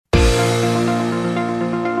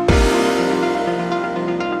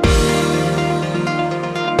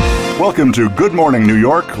Welcome to Good Morning New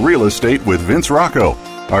York Real Estate with Vince Rocco.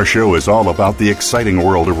 Our show is all about the exciting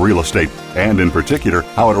world of real estate, and in particular,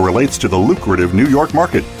 how it relates to the lucrative New York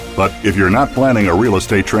market. But if you're not planning a real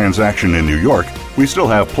estate transaction in New York, we still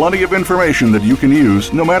have plenty of information that you can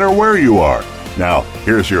use no matter where you are. Now,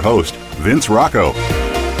 here's your host, Vince Rocco.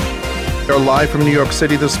 We're live from New York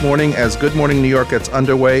City this morning as Good Morning New York gets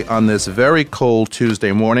underway on this very cold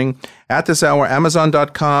Tuesday morning. At this hour,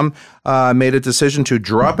 Amazon.com made a decision to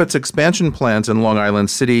drop its expansion plans in Long Island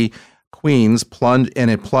City, Queens,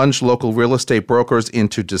 it plunged local real estate brokers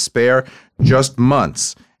into despair just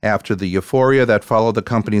months after the euphoria that followed the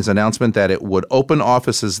company's announcement that it would open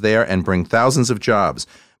offices there and bring thousands of jobs.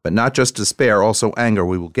 But not just despair, also anger.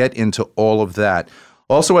 We will get into all of that.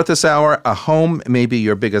 Also at this hour, a home may be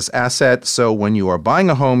your biggest asset, so when you are buying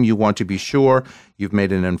a home, you want to be sure you've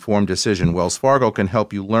made an informed decision. Wells Fargo can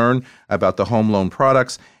help you learn about the home loan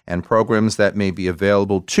products and programs that may be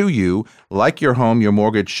available to you. Like your home, your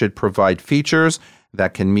mortgage should provide features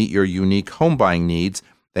that can meet your unique home buying needs.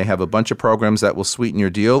 They have a bunch of programs that will sweeten your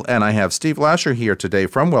deal, and I have Steve Lasher here today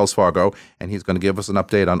from Wells Fargo, and he's going to give us an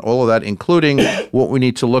update on all of that, including what we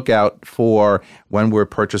need to look out for when we're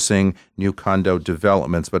purchasing new condo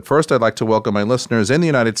developments. But first, I'd like to welcome my listeners in the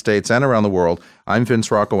United States and around the world. I'm Vince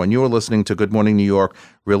Rocco, and you are listening to Good Morning New York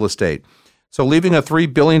Real Estate. So leaving a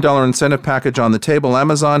 $3 billion incentive package on the table,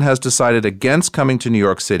 Amazon has decided against coming to New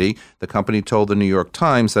York City. The company told the New York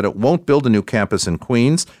Times that it won't build a new campus in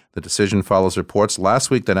Queens. The decision follows reports last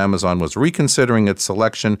week that Amazon was reconsidering its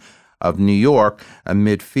selection of New York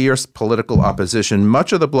amid fierce political opposition.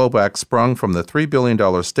 Much of the blowback sprung from the $3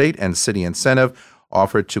 billion state and city incentive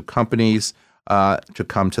offered to companies to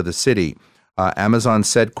come to the city. Amazon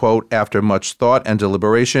said, quote, after much thought and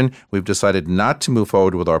deliberation, we've decided not to move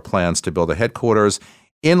forward with our plans to build a headquarters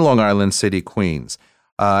in Long Island City, Queens.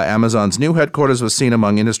 Amazon's new headquarters was seen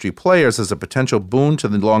among industry players as a potential boon to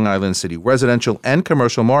the Long Island City residential and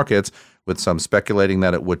commercial markets, with some speculating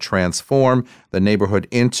that it would transform the neighborhood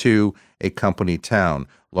into a company town.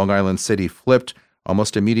 Long Island City flipped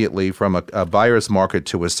almost immediately from a buyer's market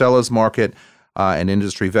to a seller's market. And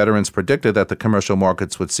industry veterans predicted that the commercial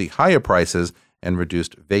markets would see higher prices and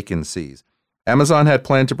reduced vacancies. Amazon had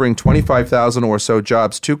planned to bring 25,000 or so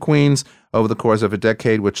jobs to Queens over the course of a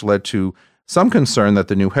decade, which led to some concern that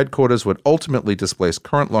the new headquarters would ultimately displace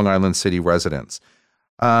current Long Island City residents.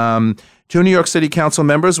 Two New York City Council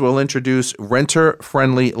members will introduce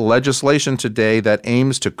renter-friendly legislation today that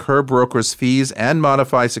aims to curb brokers' fees and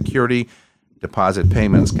modify security deposit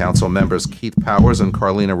payments. Council members Keith Powers and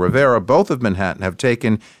Carlina Rivera, both of Manhattan, have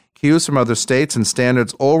taken cues from other states and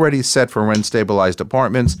standards already set for rent-stabilized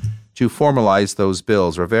apartments to formalize those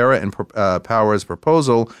bills. Rivera and Powers'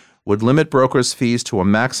 proposal would limit brokers' fees to a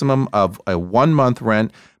maximum of a 1-month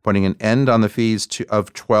rent, putting an end on the fees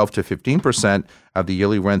of 12 to 15% of the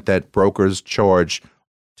yearly rent that brokers charge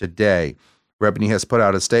today. Rebney has put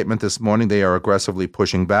out a statement this morning. They are aggressively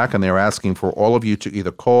pushing back, and they are asking for all of you to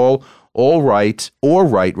either call write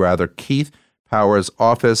Keith Powers'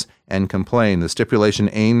 office and complain. The stipulation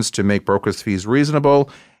aims to make brokers' fees reasonable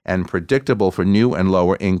and predictable for new and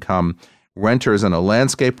lower income renters in a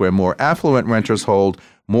landscape where more affluent renters hold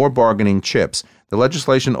more bargaining chips. The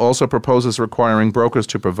legislation also proposes requiring brokers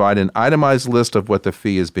to provide an itemized list of what the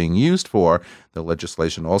fee is being used for. The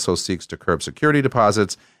legislation also seeks to curb security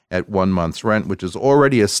deposits at 1 month's rent, which is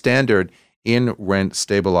already a standard in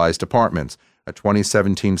rent-stabilized apartments. A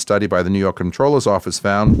 2017 study by the New York Comptroller's Office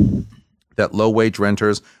found that low-wage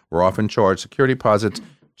renters were often charged security deposits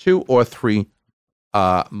 2 or 3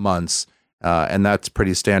 months, and that's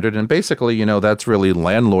pretty standard. And basically, that's really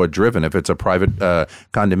landlord-driven. If it's a private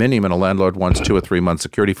condominium and a landlord wants 2 or 3 months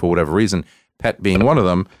security for whatever reason, pet being one of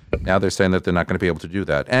them, now they're saying that they're not going to be able to do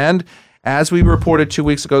that. And as we reported 2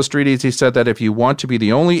 weeks ago, StreetEasy said that if you want to be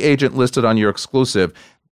the only agent listed on your exclusive,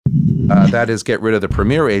 that is, get rid of the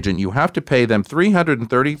premier agent, you have to pay them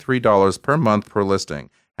 $333 per month per listing.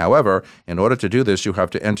 However, in order to do this, you have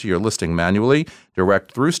to enter your listing manually,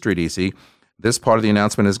 direct through StreetEasy. This part of the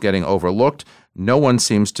announcement is getting overlooked. No one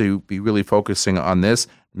seems to be really focusing on this.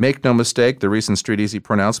 Make no mistake, the recent StreetEasy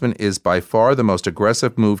pronouncement is by far the most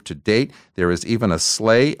aggressive move to date. There is even a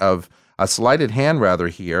slighted hand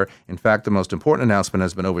here. In fact, the most important announcement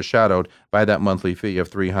has been overshadowed by that monthly fee of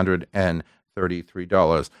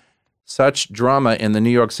 $333. Such drama in the New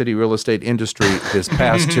York City real estate industry this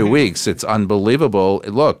past 2 weeks. It's unbelievable.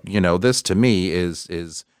 Look, this to me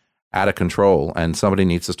is out of control, and somebody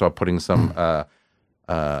needs to start putting some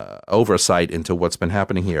oversight into what's been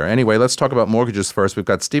happening here. Anyway, let's talk about mortgages first. We've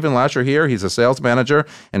got Stephen Lasher here. He's a sales manager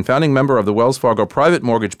and founding member of the Wells Fargo private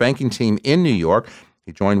mortgage banking team in New York.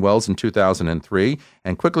 He joined Wells in 2003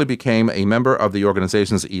 and quickly became a member of the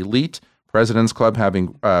organization's elite President's Club,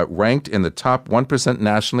 having ranked in the top 1%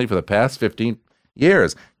 nationally for the past 15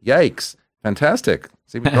 years. Yikes. Fantastic.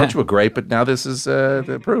 See, we thought you were great, but now this is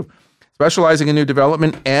the proof. Specializing in new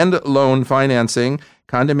development and loan financing,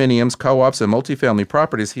 condominiums, co-ops, and multifamily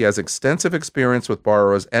properties, he has extensive experience with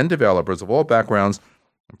borrowers and developers of all backgrounds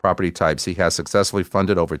and property types. He has successfully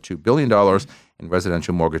funded over $2 billion in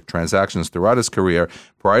residential mortgage transactions throughout his career.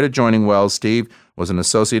 Prior to joining Wells, Steve was an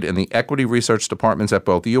associate in the equity research departments at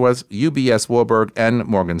both UBS Warburg and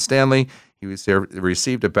Morgan Stanley. He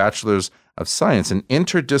received a bachelor's of science in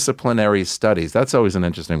interdisciplinary studies. That's always an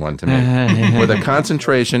interesting one to me. With a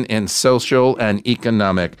concentration in social and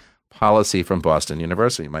economic policy from Boston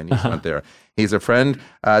University. My niece went there. He's a friend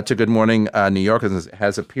to Good Morning New York, and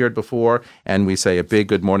has appeared before, and we say a big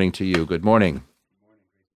good morning to you. Good morning.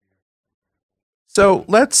 So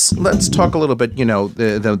let's talk a little bit. You know,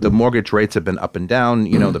 the mortgage rates have been up and down.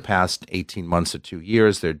 You know, the past 18 months to 2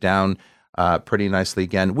 years, they're down pretty nicely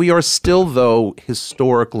again. We are still, though,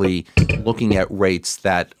 historically looking at rates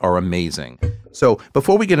that are amazing. So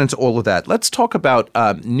before we get into all of that, let's talk about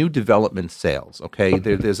new development sales, okay?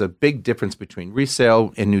 There's a big difference between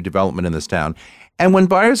resale and new development in this town. And when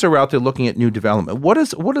buyers are out there looking at new development, what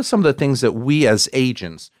are some of the things that we as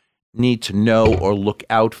agents need to know or look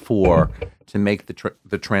out for to make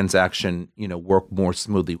the transaction, you know, work more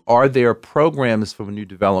smoothly? Are there programs for new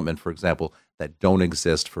development, for example, that don't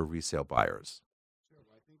exist for resale buyers?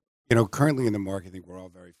 You know, currently in the market, I think we're all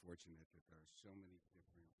very fortunate that there are so many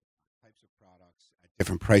different types of products at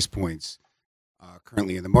different price points.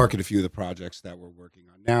 Currently in the market, a few of the projects that we're working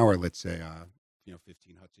on now are, let's say,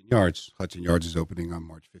 15 Hudson Yards. Hudson Yards is opening on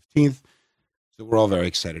March 15th. So we're all very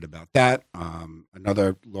excited about that.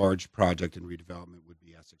 Another large project in redevelopment would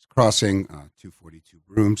be Essex Crossing, 242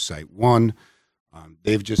 Broome, Site 1.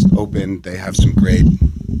 They've just opened. They have some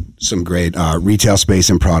great retail space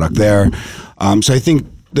and product there. So I think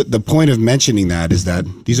the point of mentioning that is that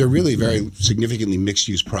these are really very significantly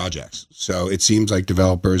mixed-use projects. So it seems like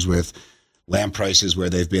developers with land prices where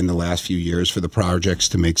they've been the last few years, for the projects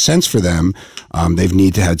to make sense for them, they've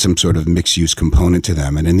need to have some sort of mixed-use component to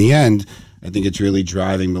them. And in the end, I think it's really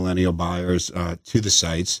driving millennial buyers to the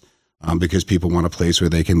sites because people want a place where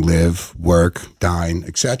they can live, work, dine,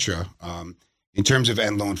 etc. In terms of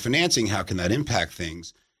end loan financing, how can that impact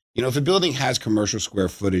things? You know, if a building has commercial square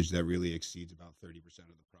footage that really exceeds about 30%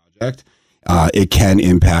 of the project, it can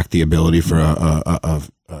impact the ability for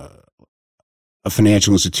a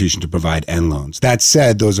financial institution to provide end loans. That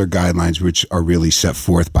said, those are guidelines which are really set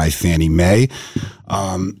forth by Fannie Mae.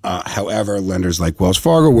 However, lenders like Wells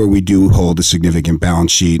Fargo, where we do hold a significant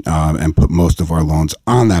balance sheet and put most of our loans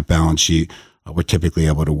on that balance sheet, we're typically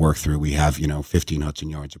able to work through. We have, 15 Hudson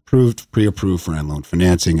Yards pre-approved for end loan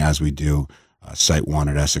financing, as we do Site 1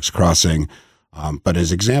 at Essex Crossing. But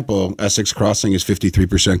as example, Essex Crossing is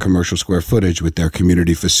 53% commercial square footage with their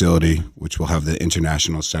community facility, which will have the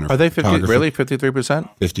International Center for Photography. Really 53%?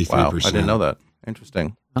 53%. Wow, I didn't know that.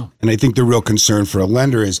 Interesting. Oh. And I think the real concern for a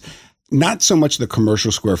lender is not so much the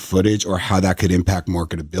commercial square footage or how that could impact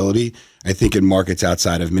marketability. I think in markets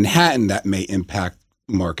outside of Manhattan, that may impact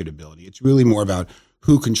marketability. It's really more about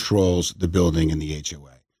who controls the building and the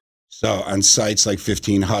HOA. So on sites like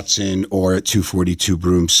 15 Hudson or at 242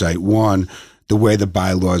 Broome, Site 1, the way the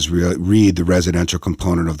bylaws read the residential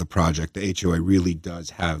component of the project, the HOA really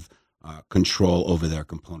does have control over their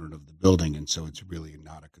component of the building, and so it's really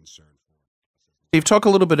not a concern. Steve, talk a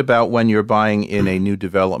little bit about when you're buying in a new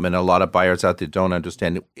development. A lot of buyers out there don't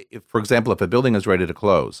understand. For example, if a building is ready to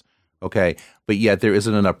close, okay, but yet there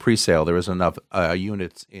isn't enough pre-sale, there isn't enough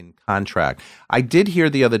units in contract. I did hear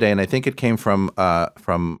the other day, and I think it came from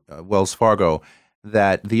Wells Fargo,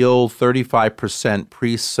 that the old 35%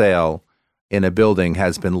 pre-sale in a building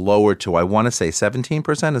has been lowered to, I want to say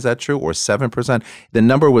 17%. Is that true? Or 7%? The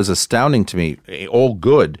number was astounding to me. All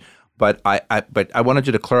good. But I wanted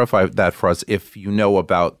you to clarify that for us if you know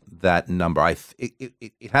about that number.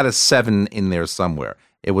 It had a 7 in there somewhere.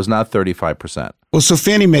 It was not 35%. Well, so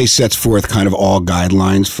Fannie Mae sets forth kind of all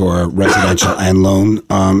guidelines for residential and loan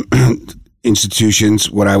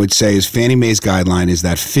institutions. What I would say is Fannie Mae's guideline is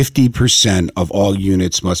that 50% of all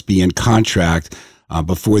units must be in contract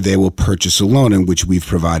before they will purchase a loan in which we've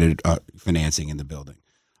provided financing in the building.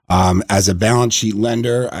 As a balance sheet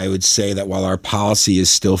lender, I would say that while our policy is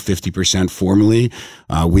still 50% formally,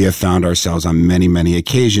 we have found ourselves on many, many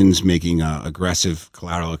occasions making aggressive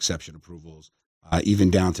collateral exception approvals, even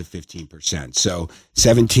down to 15%. So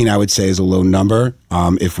 17, I would say, is a low number.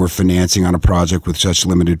 If we're financing on a project with such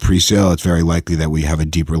limited presale, it's very likely that we have a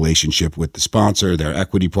deep relationship with the sponsor, their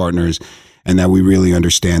equity partners, and that we really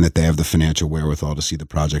understand that they have the financial wherewithal to see the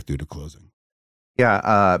project through to closing.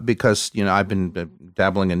 Yeah, because I've been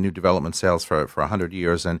dabbling in new development sales for 100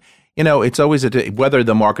 years, and it's always whether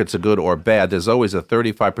the markets are good or bad. There's always a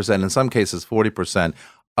 35%, in some cases 40%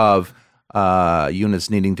 of units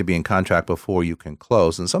needing to be in contract before you can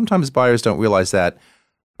close, and sometimes buyers don't realize that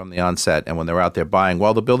from the onset. And when they're out there buying,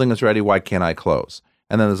 well, the building is ready, why can't I close?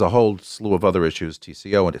 And then there's a whole slew of other issues,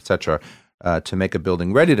 TCO and et cetera, to make a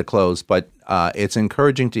building ready to close. But it's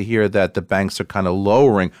encouraging to hear that the banks are kind of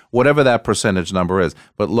lowering whatever that percentage number is,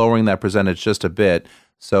 but lowering that percentage just a bit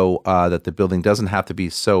so that the building doesn't have to be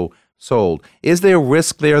so sold. Is there a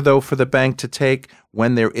risk there, though, for the bank to take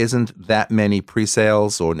when there isn't that many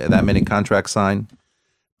pre-sales or that many contracts signed?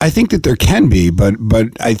 I think that there can be, but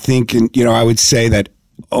I think, I would say that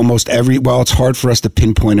almost it's hard for us to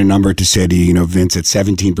pinpoint a number to say to you, Vince, at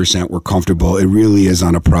 17% we're comfortable. It really is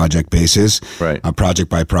on a project basis, right? Project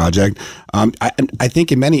by project. I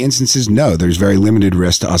think in many instances, no, there's very limited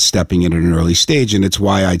risk to us stepping in at an early stage. And it's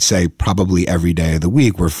why I'd say probably every day of the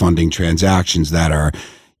week we're funding transactions that are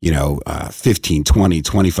 15, 20,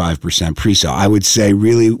 25% pre-sale. I would say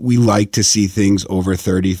really we like to see things over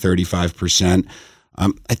 30, 35%.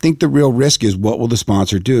 I think the real risk is what will the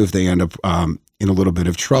sponsor do if they end up in a little bit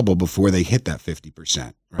of trouble before they hit that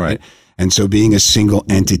 50%, right? And so being a single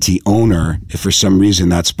entity owner, if for some reason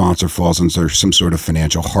that sponsor falls under some sort of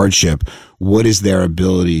financial hardship, what is their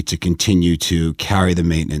ability to continue to carry the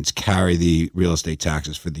maintenance, carry the real estate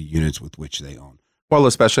taxes for the units with which they own? Well,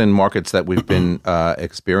 especially in markets that we've been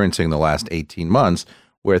experiencing the last 18 months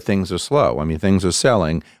where things are slow. I mean, things are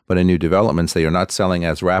selling, but in new developments, they are not selling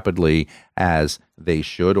as rapidly as they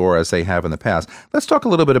should or as they have in the past. Let's talk a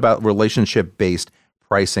little bit about relationship-based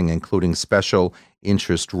pricing, including special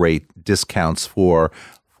interest rate discounts for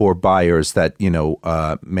buyers that,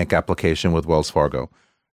 make application with Wells Fargo.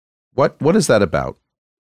 What is that about?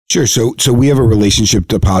 Sure. So we have a relationship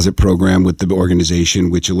deposit program with the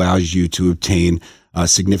organization, which allows you to obtain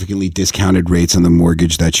significantly discounted rates on the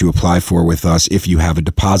mortgage that you apply for with us if you have a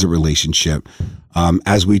deposit relationship.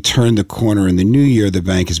 As we turn the corner in the new year, the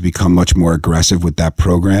bank has become much more aggressive with that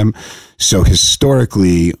program. So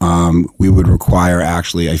historically, we would require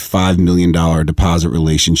actually a $5 million deposit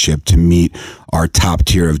relationship to meet our top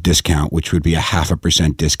tier of discount, which would be a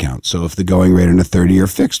 0.5% discount. So if the going rate on a 30-year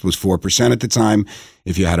fixed was 4% at the time,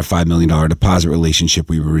 if you had a $5 million deposit relationship,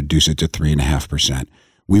 we would reduce it to 3.5%.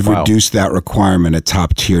 We've reduced that requirement at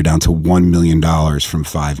top tier down to $1 million from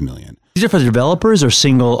 $5 million. These are for the developers or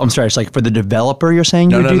single? I'm sorry, it's like for the developer you're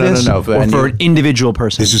saying you do this? No. Or for an individual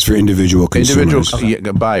person? This is for individual consumers.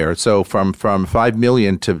 Individual buyer. So from $5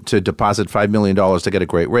 million to deposit $5 million to get a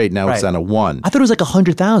great rate, now it's on a 1. I thought it was like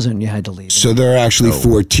 100,000 you had to leave. So there are actually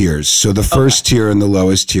 4 tiers. So the first tier and the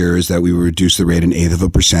lowest tier is that we would reduce the rate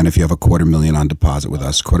 1/8% if you have a $250,000 on deposit with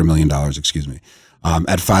us, $250,000, excuse me.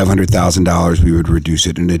 At $500,000, we would reduce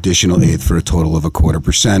it an additional 1/8 for a total of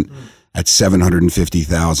 0.25%. At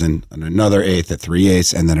 $750,000, and another 1/8 at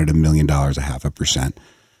 3/8, and then at $1 million, 0.5%.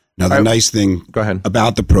 Now, the nice thing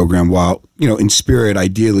about the program, while in spirit,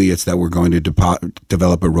 ideally, it's that we're going to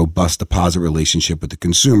develop a robust deposit relationship with the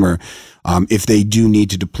consumer. If they do need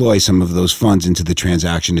to deploy some of those funds into the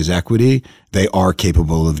transaction as equity, they are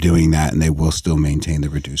capable of doing that, and they will still maintain the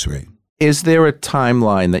reduced rate. Is there a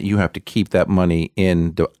timeline that you have to keep that money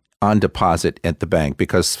on deposit at the bank?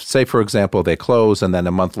 Because say, for example, they close and then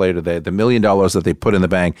a month later, the $1 million that they put in the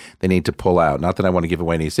bank, they need to pull out. Not that I want to give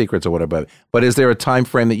away any secrets or whatever, but is there a time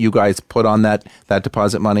frame that you guys put on that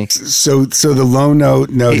deposit money? So the loan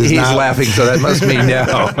note, no, does He's not. laughing, so that must mean no.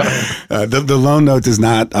 The loan note does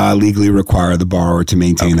not legally require the borrower to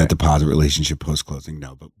maintain that deposit relationship post-closing,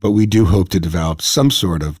 no. But we do hope to develop some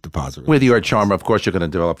sort of deposit relationship. With your charm, of course, you're going to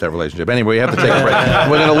develop that relationship. Anyway, we have to take a break.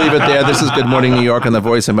 We're going to leave it there. This is Good Morning New York on the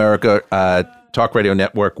Voice America Talk Radio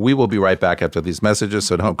Network. We will be right back after these messages,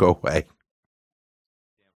 so don't go away.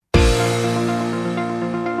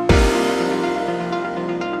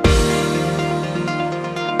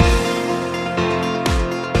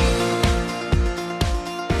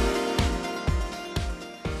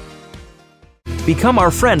 Become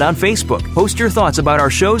our friend on Facebook. Post your thoughts about our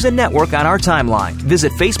shows and network on our timeline.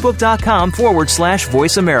 Visit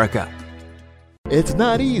Facebook.com/Voice America. It's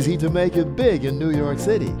not easy to make it big in New York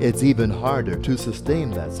City. It's even harder to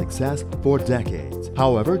sustain that success for decades.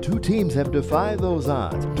 However, 2 teams have defied those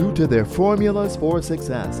odds due to their formulas for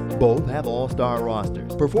success. Both have all-star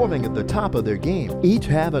rosters, performing at the top of their game. Each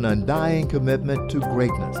have an undying commitment to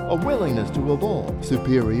greatness, a willingness to evolve,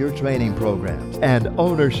 superior training programs, and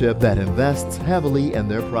ownership that invests heavily in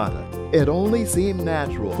their product. It only seemed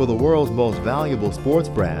natural for the world's most valuable sports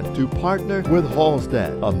brand to partner with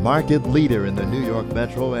Halstead, a market leader in the New York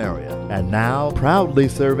metro area, and now proudly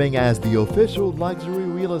serving as the official luxury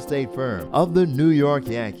real estate firm of the New York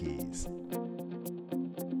Yankees.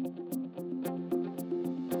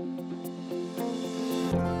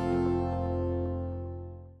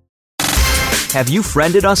 Have you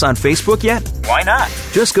friended us on Facebook yet? Why not?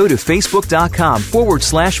 Just go to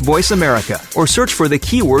facebook.com/Voice America or search for the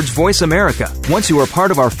keywords Voice America. Once you are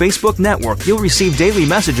part of our Facebook network, you'll receive daily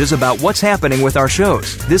messages about what's happening with our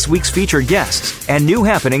shows, this week's featured guests, and new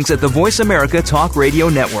happenings at the Voice America Talk Radio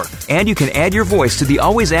Network. And you can add your voice to the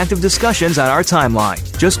always active discussions on our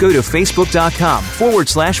timeline. Just go to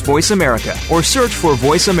facebook.com/Voice America or search for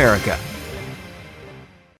Voice America.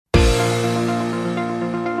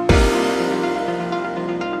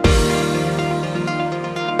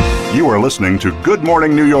 You are listening to Good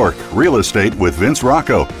Morning New York, Real Estate with Vince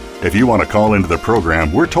Rocco. If you want to call into the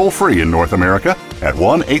program, we're toll-free in North America at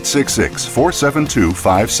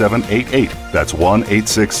 1-866-472-5788. That's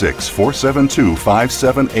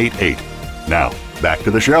 1-866-472-5788. Now, back to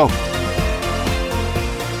the show.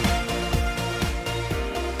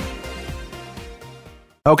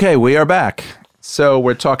 Okay, we are back. So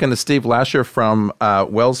we're talking to Steve Lasher from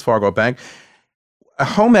Wells Fargo Bank.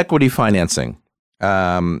 Home equity financing.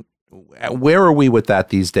 Where are we with that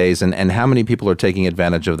these days, and how many people are taking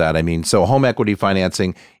advantage of that? I mean, so home equity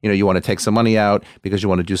financing, you want to take some money out because you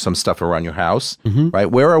want to do some stuff around your house,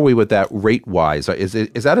 right? Where are we with that rate-wise?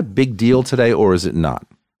 Is that a big deal today, or is it not?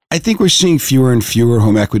 I think we're seeing fewer and fewer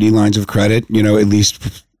home equity lines of credit, at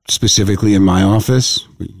least specifically in my office.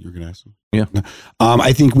 You're going to ask them? Yeah.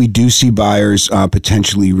 I think we do see buyers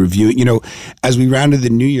potentially reviewing, as we rounded the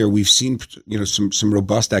new year, we've seen, some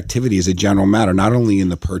robust activity as a general matter, not only in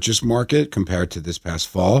the purchase market compared to this past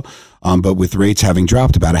fall, but with rates having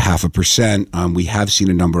dropped about 0.5%, we have seen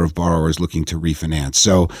a number of borrowers looking to refinance.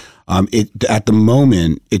 So at the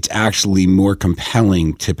moment, it's actually more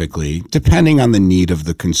compelling typically, depending on the need of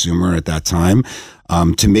the consumer at that time,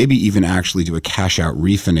 to maybe even actually do a cash out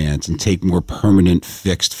refinance and take more permanent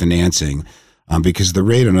fixed financing, because the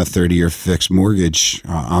rate on a 30-year fixed mortgage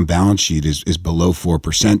on balance sheet is below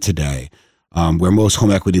 4% today, where most home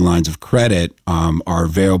equity lines of credit are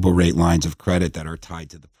variable rate lines of credit that are tied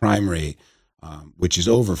to the prime rate, which is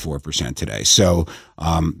over 4% today. So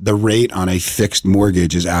the rate on a fixed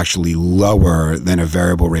mortgage is actually lower than a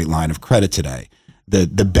variable rate line of credit today.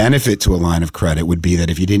 The benefit to a line of credit would be that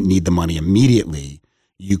if you didn't need the money immediately,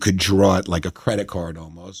 you could draw it like a credit card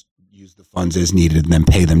almost, use the funds as needed, and then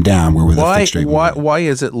pay them down. Where with a fixed rate, why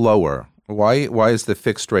is it lower? Why is the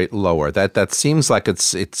fixed rate lower? That seems like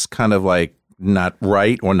it's kind of like not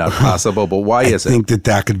right or not possible. But why is it? I think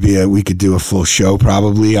that could be we could do a full show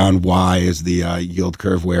probably on why is the yield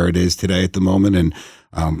curve where it is today at the moment, and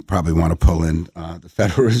probably want to pull in the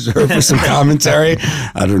Federal Reserve for some commentary.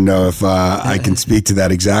 I don't know if I can speak to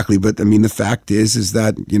that exactly, but I mean the fact is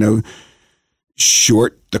that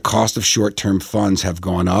the cost of short-term funds have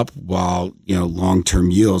gone up while, long-term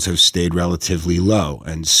yields have stayed relatively low.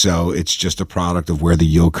 And so it's just a product of where the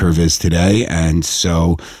yield curve is today. And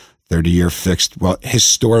so 30-year fixed, well,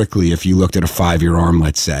 historically, if you looked at a 5-year ARM,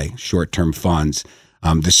 let's say, short-term funds,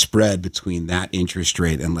 the spread between that interest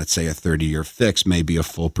rate and, let's say, a 30-year fix may be a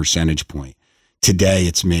full percentage point. Today,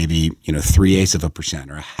 it's maybe, 0.3%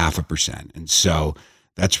 or 0.5%. And so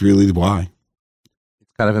that's really why.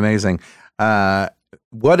 It's kind of amazing.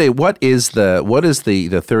 What is the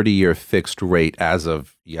 30-year fixed rate as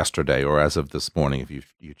of yesterday or as of this morning? If you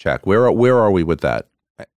check, where are we with that?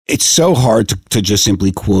 It's so hard to just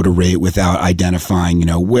simply quote a rate without identifying,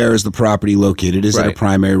 where is the property located? Is it a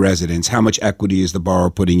primary residence? How much equity is the borrower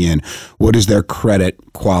putting in? What is their credit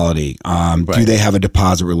quality? Do they have a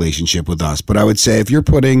deposit relationship with us? But I would say if you're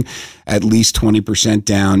putting at least 20%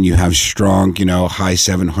 down, you have strong, high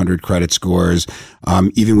 700 credit scores,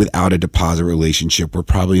 even without a deposit relationship, we're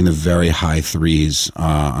probably in the very high threes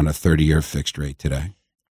on a 30-year fixed rate today.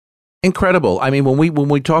 Incredible. I mean, when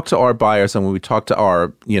we talk to our buyers and when we talk to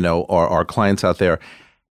our clients out there,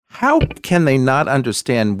 how can they not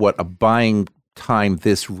understand what a buying time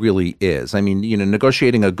this really is? I mean,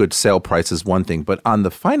 negotiating a good sale price is one thing, but on the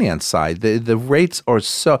finance side, the rates are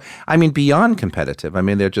beyond competitive. I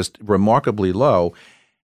mean, they're just remarkably low.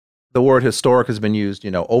 The word historic has been used,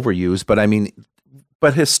 overused,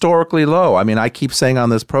 but historically low. I mean, I keep saying on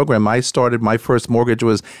this program, my first mortgage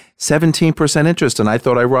was 17% interest, and I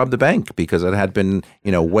thought I robbed the bank because it had been,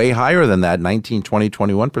 way higher than that, 19, 20,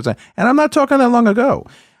 21%. And I'm not talking that long ago.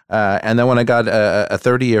 And then when I got a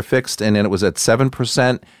 30-year fixed and then it was at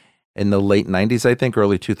 7%, in the late 90s, I think,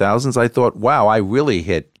 early 2000s, I thought, wow, I really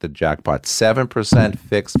hit the jackpot. 7%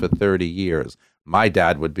 fixed for 30 years. My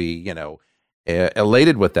dad would be,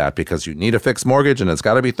 elated with that because you need a fixed mortgage and it's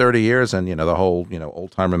got to be 30 years and, the whole,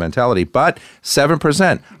 old-timer mentality. But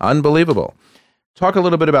 7%, unbelievable. Talk a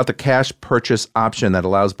little bit about the cash purchase option that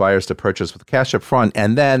allows buyers to purchase with cash up front.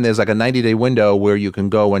 And then there's like a 90-day window where you can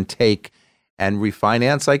go and take and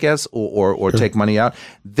refinance, I guess, or take money out.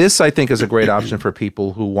 This, I think, is a great option for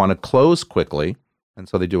people who want to close quickly. And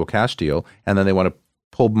so they do a cash deal and then they want to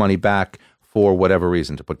pull money back for whatever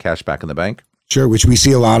reason, to put cash back in the bank. Sure, which we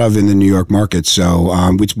see a lot of in the New York market.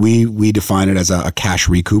 So, which we define it as a cash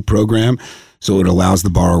recoup program. So what it allows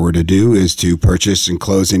the borrower to do is to purchase and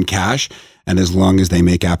close in cash. And as long as they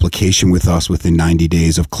make application with us within 90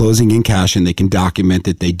 days of closing in cash and they can document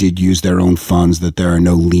that they did use their own funds, that there are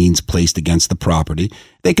no liens placed against the property,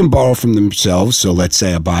 they can borrow from themselves. So let's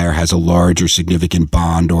say a buyer has a large or significant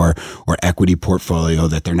bond or equity portfolio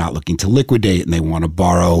that they're not looking to liquidate and they want to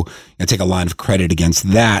borrow and take a line of credit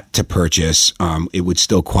against that to purchase, it would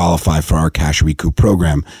still qualify for our cash recoup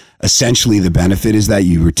program. Essentially, the benefit is that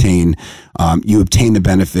you obtain the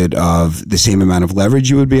benefit of the same amount of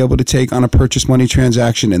leverage you would be able to take on a purchase money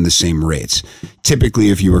transaction and the same rates. Typically,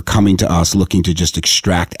 if you were coming to us looking to just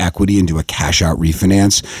extract equity and do a cash out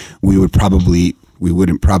refinance, we would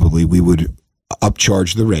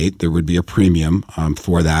upcharge the rate. There would be a premium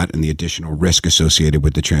for that and the additional risk associated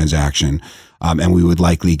with the transaction. And we would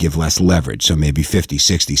likely give less leverage. So maybe 50,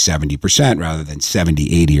 60, 70% rather than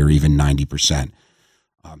 70, 80, or even 90%.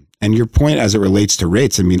 And your point as it relates to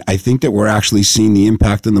rates, I mean, I think that we're actually seeing the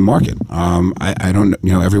impact in the market. I don't,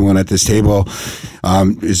 everyone at this table are,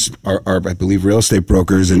 I believe, real estate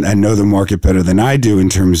brokers and know the market better than I do in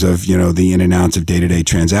terms of, the in and outs of day-to-day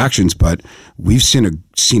transactions. But we've seen a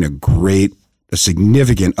significant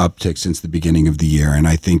uptick since the beginning of the year. And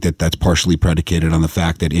I think that that's partially predicated on the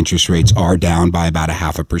fact that interest rates are down by about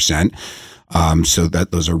 0.5%. So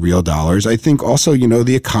that those are real dollars. I think also,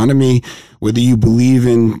 the economy, whether you believe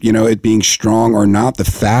in, it being strong or not, the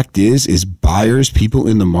fact is buyers, people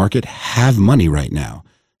in the market have money right now.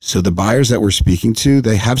 So the buyers that we're speaking to,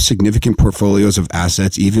 they have significant portfolios of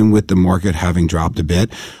assets, even with the market having dropped a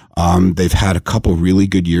bit. They've had a couple really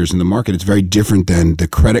good years in the market. It's very different than the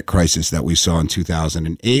credit crisis that we saw in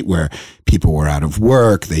 2008, where people were out of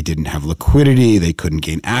work. They didn't have liquidity. They couldn't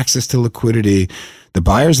gain access to liquidity. The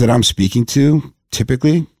buyers that I'm speaking to,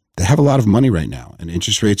 typically, they have a lot of money right now, and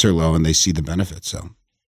interest rates are low, and they see the benefits. So,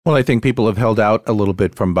 well, I think people have held out a little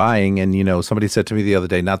bit from buying, and somebody said to me the other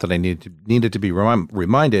day, not that I needed to be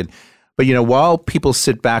reminded, but while people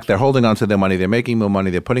sit back, they're holding on to their money, they're making more money,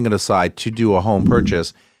 they're putting it aside to do a home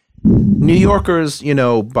purchase. New Yorkers,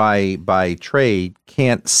 by trade,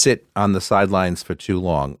 can't sit on the sidelines for too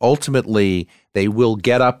long. Ultimately, they will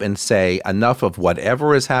get up and say, enough of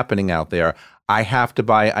whatever is happening out there. I have to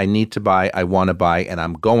buy, I need to buy, I want to buy, and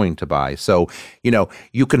I'm going to buy. So,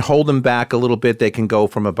 you can hold them back a little bit. They can go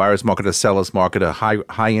from a buyer's market to seller's market, to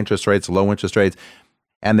high interest rates, low interest rates,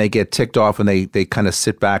 and they get ticked off and they kind of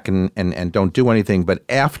sit back and don't do anything. But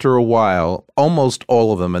after a while, almost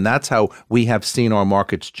all of them, and that's how we have seen our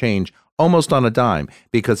markets change almost on a dime,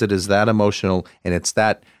 because it is that emotional and it's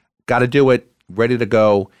that got to do it, ready to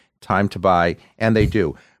go, time to buy, and they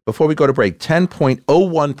do. Before we go to break,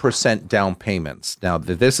 10.01% down payments. Now,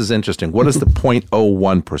 this is interesting. What is the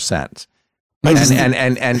 0.01%?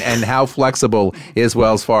 And how flexible is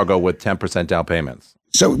Wells Fargo with 10% down payments?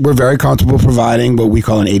 So we're very comfortable providing what we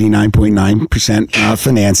call an 89.9%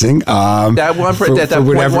 financing. That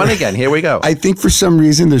 0.1 again. Here we go. I think for some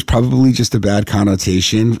reason there's probably just a bad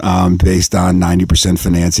connotation based on 90%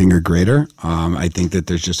 financing or greater. I think that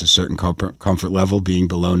there's just a certain comfort level being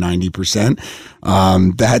below 90%.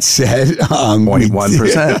 That said,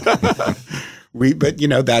 0.1%. But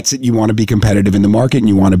that's it. You want to be competitive in the market, and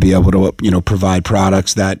you want to be able to, provide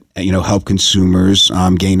products that, help consumers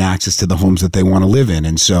gain access to the homes that they want to live in.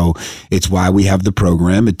 And so it's why we have the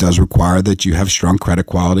program. It does require that you have strong credit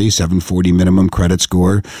quality, 740 minimum credit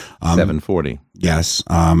score. 740. Yes.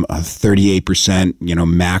 38%,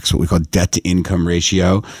 max, what we call debt to income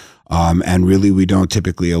ratio. And really, we don't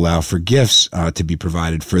typically allow for gifts to be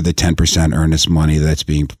provided for the 10% earnest money that's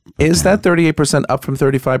being provided. Is that 38% up from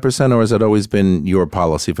 35%, or has it always been your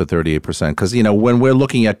policy for 38%? Because, when we're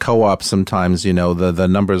looking at co-ops, sometimes, the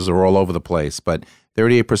numbers are all over the place, but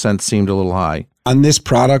 38% seemed a little high. On this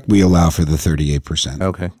product, we allow for the 38%.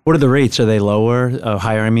 Okay. What are the rates? Are they lower,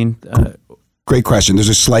 higher? Great question. There's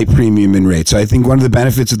a slight premium in rate. So I think one of the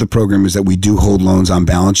benefits of the program is that we do hold loans on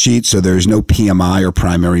balance sheet. So there's no PMI or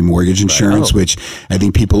primary mortgage insurance, which I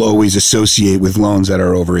think people always associate with loans that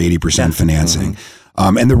are over 80% financing.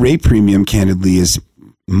 And the rate premium, candidly, is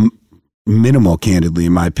minimal, candidly,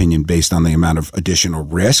 in my opinion, based on the amount of additional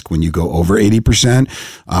risk when you go over 80%.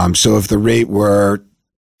 So if the rate were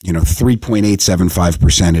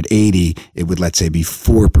 3.875% at 80, it would, let's say, be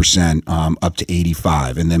 4% up to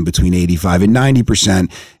 85. And then between 85 and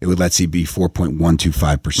 90%, it would, let's say, be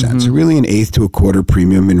 4.125%. So really an eighth to a quarter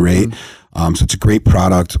premium in rate. So it's a great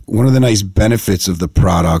product. One of the nice benefits of the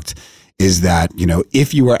product is that,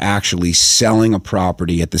 if you are actually selling a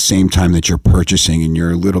property at the same time that you're purchasing and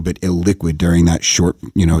you're a little bit illiquid during that short,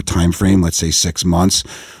 time frame, let's say 6 months,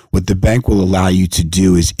 what the bank will allow you to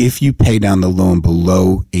do is if you pay down the loan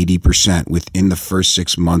below 80% within the first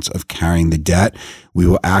 6 months of carrying the debt, we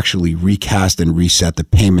will actually recast and reset the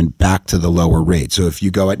payment back to the lower rate. So if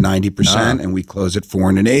you go at 90% and we close at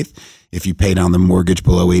 4 1/8, if you pay down the mortgage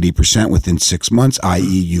below 80% within 6 months, i.e.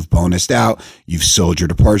 you've bonused out, you've sold your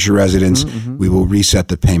departure residence, we will reset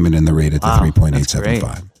the payment and the rate at the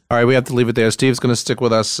 3.875. All right, we have to leave it there. Steve's going to stick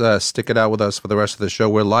it out with us for the rest of the show.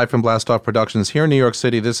 We're live from Blast Off Productions here in New York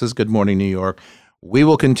City. This is Good Morning New York. We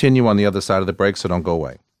will continue on the other side of the break, so don't go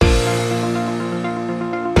away.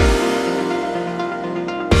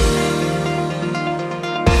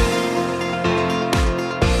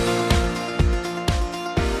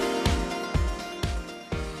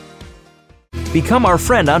 Become our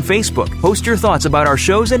friend on Facebook. Post your thoughts about our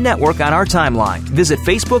shows and network on our timeline. Visit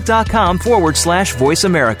facebook.com/Voice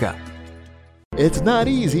America. It's not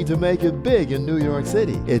easy to make it big in New York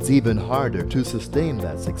City. It's even harder to sustain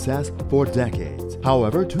that success for decades.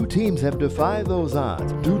 However, two teams have defied those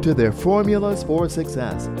odds due to their formulas for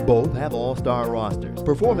success. Both have all-star rosters,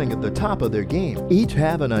 performing at the top of their game. Each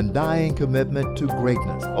have an undying commitment to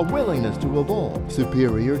greatness, a willingness to evolve,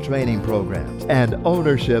 superior training programs, and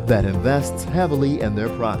ownership that invests heavily in their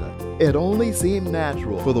product. It only seemed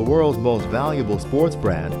natural for the world's most valuable sports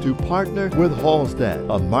brand to partner with Halstead,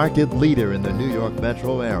 a market leader in the New York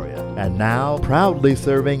metro area, and now proudly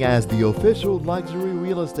serving as the official luxury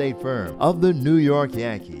real estate firm of the New York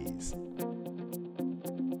Yankees.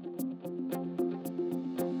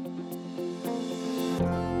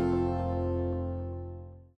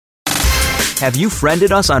 Have you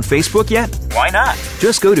friended us on Facebook yet? Why not?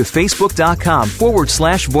 Just go to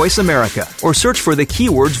facebook.com/Voice America or search for the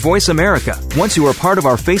keywords Voice America. Once you are part of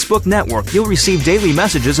our Facebook network, you'll receive daily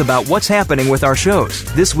messages about what's happening with our shows,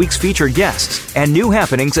 this week's featured guests, and new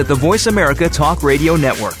happenings at the Voice America Talk Radio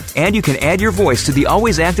Network. And you can add your voice to the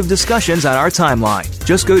always active discussions on our timeline.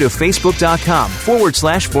 Just go to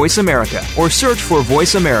facebook.com/Voice America or search for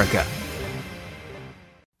Voice America.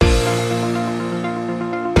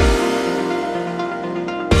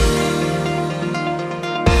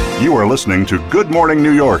 You are listening to Good Morning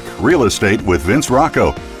New York, Real Estate with Vince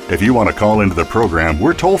Rocco. If you want to call into the program,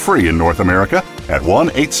 we're toll-free in North America at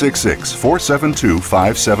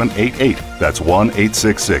 1-866-472-5788. That's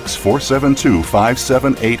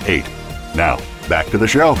 1-866-472-5788. Now, back to the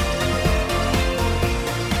show.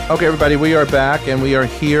 Okay, everybody, we are back, and we are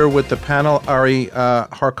here with the panel. Ari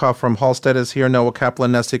Harkov from Halstead is here, Noah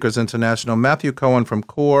Kaplan, Nest Seekers International, Matthew Cohen from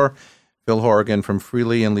CORE, Phil Horrigan from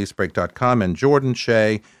Freely and LeaseBreak.com, and Jordan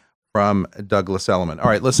Shea from Douglas Elliman. All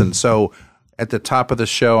right, listen, so at the top of the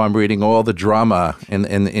show, I'm reading all the drama in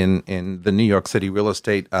the New York City real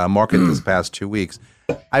estate market this past 2 weeks.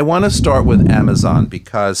 I want to start with Amazon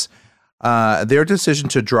because their decision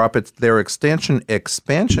to drop their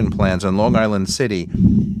expansion plans in Long Island City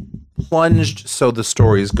plunged, so the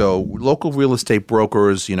stories go, local real estate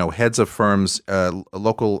brokers, heads of firms,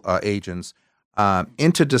 local agents,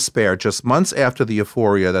 into despair just months after the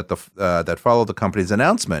euphoria that followed the company's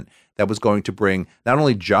announcement that was going to bring not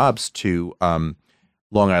only jobs to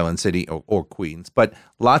Long Island City or Queens, but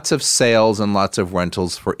lots of sales and lots of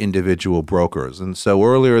rentals for individual brokers. And so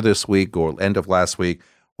earlier this week or end of last week,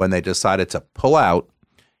 when they decided to pull out,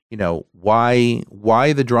 why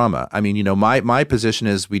the drama? I mean, my position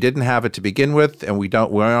is we didn't have it to begin with, and we're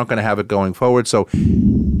not going to have it going forward. So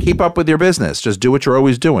keep up with your business. Just do what you're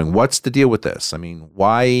always doing. What's the deal with this? I mean,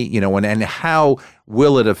 why, and how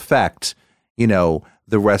will it affect,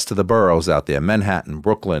 the rest of the boroughs out there, Manhattan,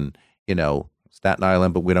 Brooklyn, Staten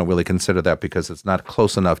Island, but we don't really consider that because it's not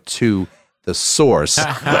close enough to the source. No.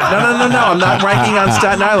 I'm not ranking on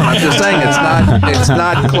Staten Island. I'm just saying it's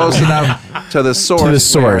not close enough to the source. To the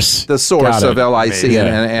source. The source of LIC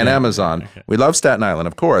and Amazon. Okay. We love Staten Island,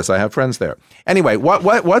 of course. I have friends there. Anyway,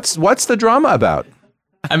 what's the drama about?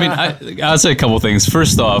 I mean, I'll say a couple things.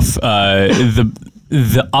 First off,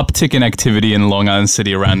 the uptick in activity in Long Island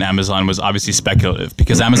City around Amazon was obviously speculative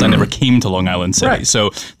because Amazon never came to Long Island City. Right.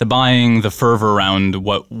 So the buying, the fervor around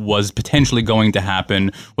what was potentially going to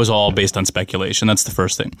happen was all based on speculation. That's the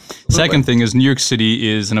first thing. Second thing is New York City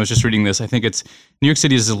is, and I was just reading this, I think it's New York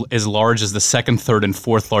City is as large as the second, third, and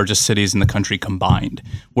fourth largest cities in the country combined.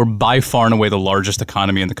 We're by far and away the largest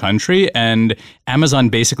economy in the country. And Amazon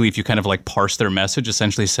basically, if you kind of like parse their message,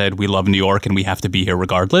 essentially said, we love New York and we have to be here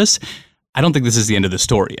regardless. I don't think this is the end of the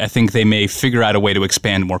story. I think they may figure out a way to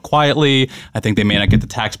expand more quietly. I think they may not get the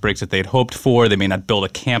tax breaks that they had hoped for. They may not build a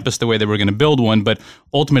campus the way they were going to build one. But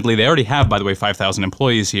ultimately, they already have, by the way, 5,000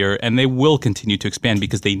 employees here, and they will continue to expand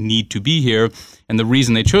because they need to be here. And the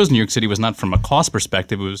reason they chose New York City was not from a cost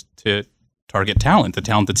perspective. It was to target talent, the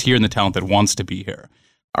talent that's here and the talent that wants to be here.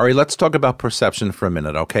 Ari, let's talk about perception for a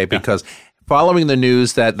minute, okay? Because following the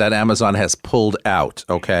news that Amazon has pulled out,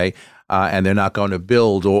 okay, and they're not going to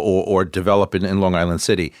build or develop in Long Island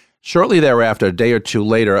City. Shortly thereafter, a day or two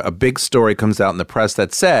later, a big story comes out in the press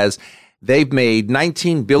that says they've made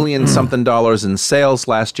 $19 billion something in sales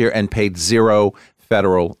last year and paid zero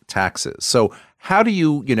federal taxes. So how do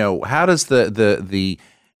how does the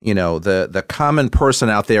common person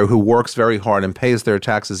out there who works very hard and pays their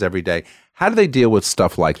taxes every day, how do they deal with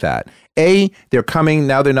stuff like that? A, they're coming,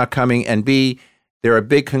 now they're not coming, and B, they're a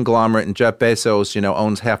big conglomerate, and Jeff Bezos,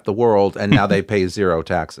 owns half the world, and now they pay zero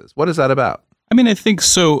taxes. What is that about? I mean, I think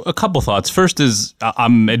so. A couple thoughts. First is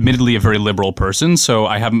I'm admittedly a very liberal person, so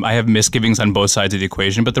I have misgivings on both sides of the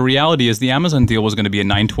equation. But the reality is the Amazon deal was going to be a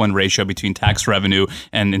 9-to-1 ratio between tax revenue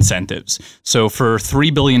and incentives. So for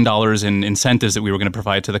 $3 billion in incentives that we were going to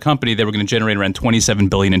provide to the company, they were going to generate around $27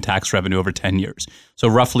 billion in tax revenue over 10 years. So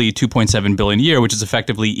roughly $2.7 billion a year, which is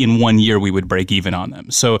effectively in 1 year we would break even on them.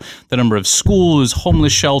 So the number of schools,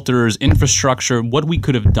 homeless shelters, infrastructure, what we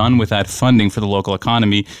could have done with that funding for the local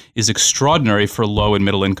economy is extraordinary for low and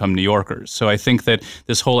middle income New Yorkers. So I think that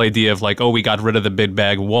this whole idea of like, oh, we got rid of the big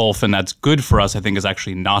bag wolf and that's good for us, I think is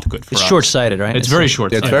actually not good for us. It's short-sighted, right? It's very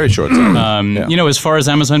short-sighted. It's very short-sighted. As far as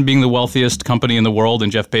Amazon being the wealthiest company in the world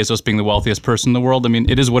and Jeff Bezos being the wealthiest person in the world, I mean,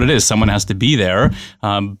 it is what it is. Someone has to be there.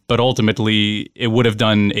 But ultimately, it would have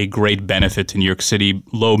done a great benefit to New York City,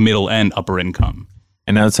 low, middle, and upper income.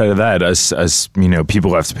 And outside of that, us people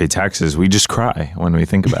who have to pay taxes, we just cry when we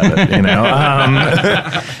think about it.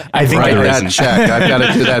 I think write that check. I've got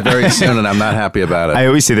to do that very soon, and I'm not happy about it. I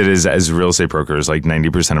always say that as real estate brokers, like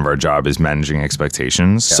 90% of our job is managing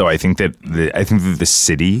expectations. Yeah. So I think that the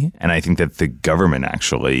city and I think that the government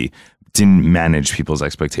actually didn't manage people's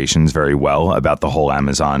expectations very well about the whole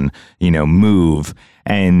Amazon, move.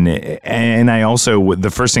 And I also, the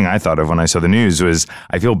first thing I thought of when I saw the news was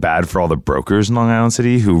I feel bad for all the brokers in Long Island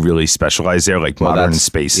City who really specialize there, like Modern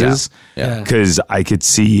Spaces. Because I could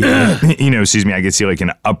see, I could see like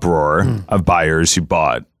an uproar of buyers who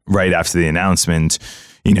bought right after the announcement,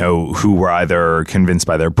 who were either convinced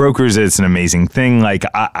by their brokers that it's an amazing thing. Like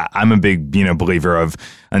I'm a big, believer of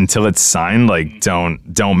until it's signed, like don't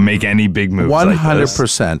make any big moves.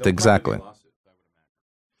 100%, exactly.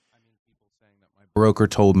 Broker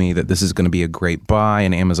told me that this is going to be a great buy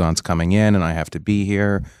and Amazon's coming in and I have to be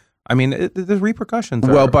here. I mean, the repercussions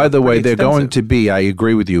are by the way, they're extensive. going to be, I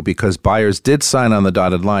agree with you, because buyers did sign on the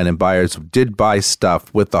dotted line and buyers did buy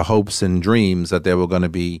stuff with the hopes and dreams that they were going to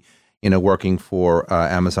be, working for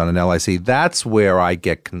Amazon and LIC. That's where I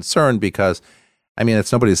get concerned because, I mean,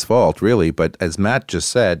 it's nobody's fault really, but as Matt just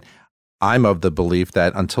said, I'm of the belief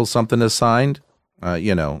that until something is signed,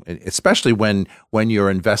 especially when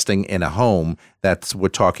you're investing in a home, we're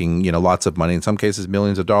talking, lots of money, in some cases,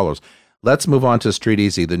 millions of dollars. Let's move on to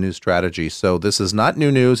StreetEasy, the new strategy. So this is not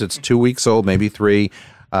new news. It's 2 weeks old, maybe 3.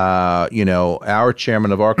 Our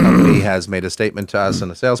chairman of our company has made a statement to us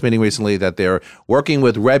in a sales meeting recently that they're working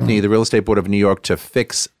with REBNY, the Real Estate Board of New York, to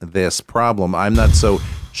fix this problem. I'm not so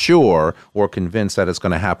sure or convinced that it's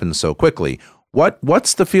going to happen so quickly.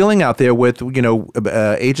 What's the feeling out there with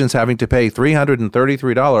agents having to pay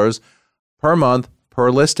 $333 per month per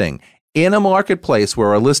listing in a marketplace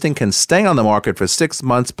where a listing can stay on the market for 6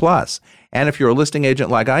 months plus? And if you're a listing agent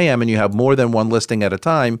like I am and you have more than one listing at a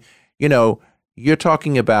time, you're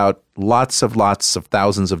talking about lots of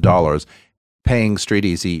thousands of dollars paying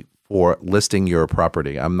StreetEasy for listing your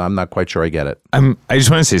property. I'm not quite sure I get it. I just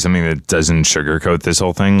want to say something that doesn't sugarcoat this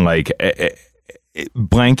whole thing. Like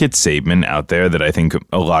blanket statement out there that I think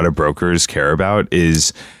a lot of brokers care about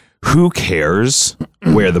is who cares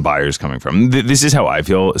where the buyer's coming from? This is how I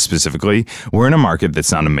feel specifically. We're in a market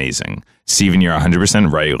that's not amazing. Steven, you're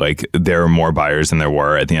 100% right. Like, there are more buyers than there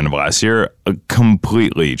were at the end of last year.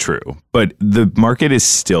 Completely true. But the market is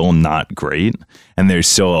still not great. And there's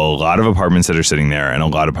still a lot of apartments that are sitting there and a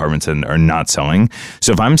lot of apartments that are not selling.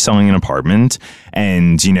 So if I'm selling an apartment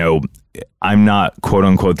and, you know, I'm not, quote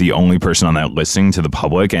unquote, the only person on that listing to the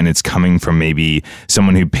public, and it's coming from maybe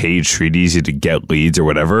someone who paid Street Easy to get leads or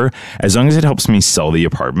whatever, as long as it helps me sell the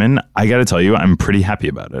apartment, I got to tell you, I'm pretty happy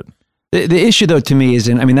about it. The issue, though, to me is,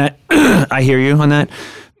 I mean, that I hear you on that,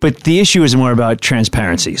 but the issue is more about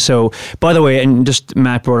transparency. So, by the way, and just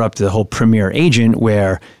Matt brought up the whole Premier Agent,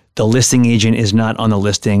 where the listing agent is not on the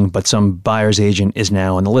listing, but some buyer's agent is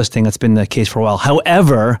now on the listing. That's been the case for a while.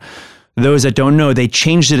 However, those that don't know, they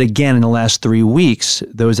changed it again in the last 3 weeks.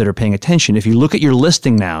 Those that are paying attention, if you look at your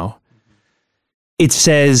listing now, it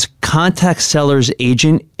says contact seller's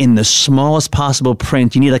agent in the smallest possible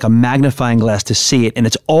print. You need like a magnifying glass to see it, and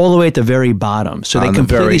it's all the way at the very bottom. So they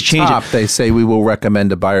completely change it. They say we will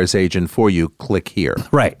recommend a buyer's agent for you. Click here.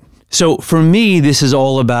 Right. So for me, this is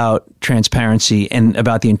all about transparency and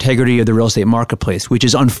about the integrity of the real estate marketplace, which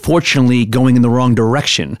is unfortunately going in the wrong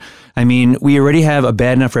direction. I mean, we already have a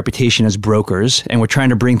bad enough reputation as brokers, and we're trying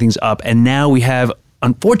to bring things up. And now we have,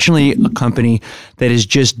 unfortunately, a company that is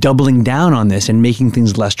just doubling down on this and making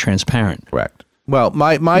things less transparent. Correct. Well,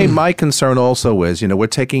 my concern also is, you know, we're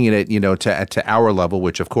taking it, you know, to our level,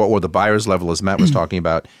 which of course, or the buyer's level, as Matt was talking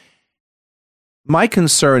about. My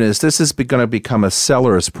concern is this is going to become a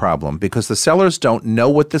seller's problem because the sellers don't know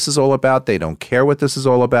what this is all about. They don't care what this is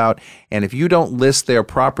all about. And if you don't list their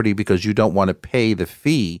property because you don't want to pay the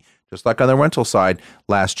fee, just like on the rental side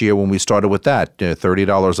last year when we started with that,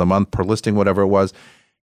 $30 a month per listing, whatever it was,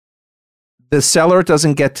 the seller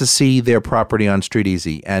doesn't get to see their property on Street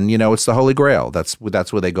Easy. And, you know, it's the Holy Grail. That's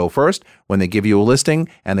where they go first. When they give you a listing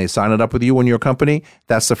and they sign it up with you and your company,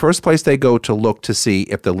 that's the first place they go to look to see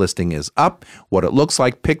if the listing is up, what it looks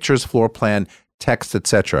like, pictures, floor plan, text,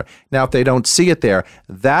 etc. Now, if they don't see it there,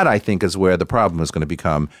 that I think is where the problem is going to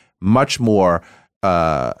become much more,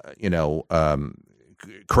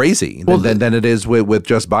 crazy than it is with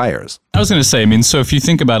just buyers. I was going to say, I mean, so if you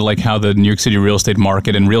think about like how the New York City real estate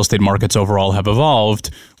market and real estate markets overall have evolved,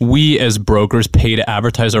 we as brokers pay to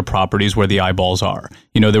advertise our properties where the eyeballs are.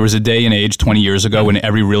 You know, there was a day and age 20 years ago when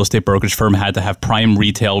every real estate brokerage firm had to have prime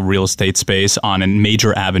retail real estate space on a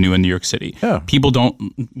major avenue in New York City. Yeah. People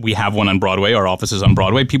don't, we have one on Broadway, our office is on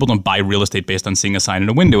Broadway. People don't buy real estate based on seeing a sign in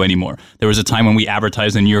a window anymore. There was a time when we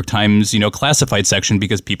advertised in the New York Times, classified section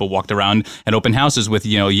because people walked around at open houses with,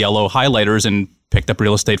 yellow highlighters and picked up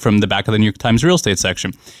real estate from the back of the New York Times real estate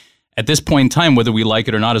section. At this point in time, whether we like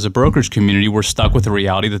it or not as a brokerage community, we're stuck with the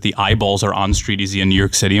reality that the eyeballs are on Street Easy in New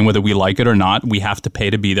York City, and whether we like it or not, we have to pay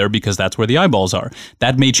to be there because that's where the eyeballs are.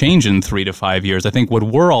 That may change in 3 to 5 years. I think what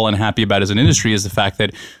we're all unhappy about as an industry is the fact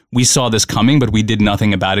that we saw this coming, but we did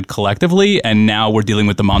nothing about it collectively, and now we're dealing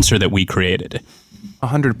with the monster that we created.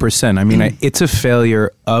 100%. I mean, it's a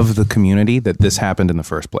failure of the community that this happened in the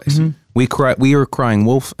first place. Mm-hmm. We are crying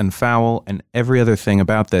wolf and foul and every other thing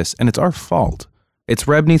about this, and it's our fault. It's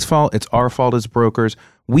Rebney's fault. It's our fault as brokers.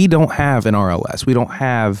 We don't have an RLS. We don't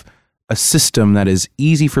have a system that is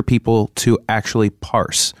easy for people to actually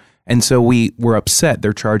parse. And so we're upset.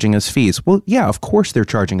 They're charging us fees. Well, yeah, of course they're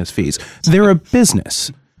charging us fees. They're a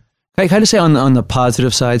business. Can I kind of say on the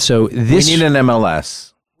positive side? So we need an MLS.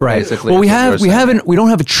 Right. Well, we don't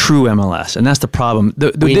have a true MLS, and that's the problem.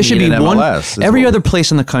 There should be one. Every other place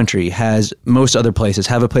in the country most other places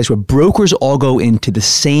have a place where brokers all go into the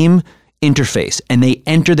same interface and they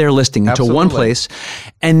enter their listing into one place,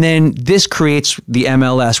 and then this creates the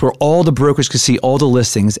MLS where all the brokers can see all the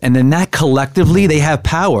listings, and then that collectively they have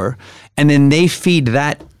power, and then they feed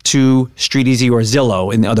that to Street Easy or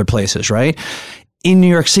Zillow in the other places, right? In New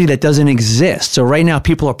York City, that doesn't exist. So right now,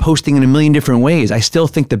 people are posting in a million different ways. I still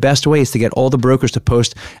think the best way is to get all the brokers to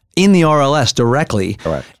post in the RLS directly.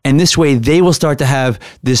 Correct. And this way, they will start to have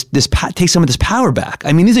take some of this power back.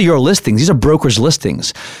 I mean, these are your listings. These are brokers'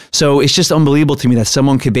 listings. So it's just unbelievable to me that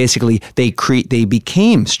someone could basically, they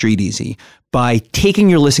became Street Easy by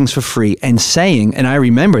taking your listings for free and saying, and I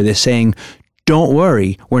remember this saying, don't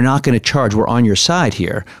worry, we're not going to charge. We're on your side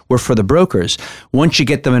here. We're for the brokers. Once you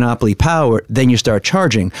get the monopoly power, then you start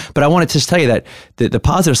charging. But I wanted to tell you that the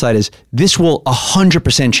positive side is this will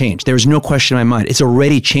 100% change. There's no question in my mind. It's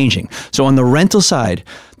already changing. So on the rental side,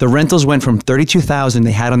 the rentals went from 32,000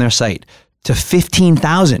 they had on their site to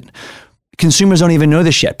 15,000. Consumers don't even know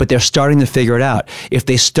this yet, but they're starting to figure it out. If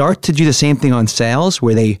they start to do the same thing on sales,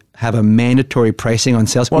 where they have a mandatory pricing on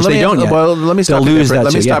sales, which they don't yet. Well, let me stop you there.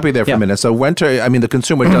 Let me stop you there for a minute. So the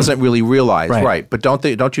consumer doesn't really realize, right? But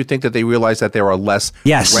don't you think that they realize that there are less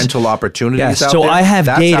rental opportunities out there? So I have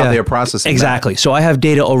That's data. How they're processing exactly. So I have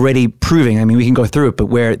data already proving. I mean, we can go through it, but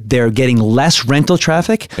where they're getting less rental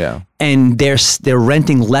traffic. Yeah. And they're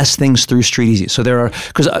renting less things through StreetEasy. So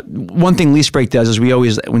because one thing LeaseBreak does is we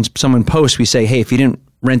always, when someone posts, we say, hey, if you didn't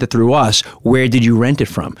rent it through us, where did you rent it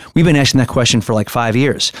from? We've been asking that question for like 5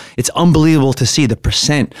 years. It's unbelievable to see the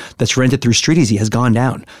percent that's rented through StreetEasy has gone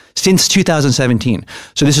down since 2017.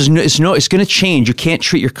 So this is it's going to change. You can't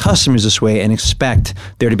treat your customers this way and expect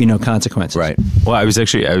there to be no consequences. Right. Well, I was at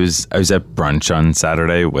brunch on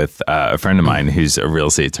Saturday with a friend of mine who's a real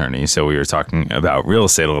estate attorney. So we were talking about real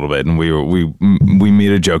estate a little bit, and we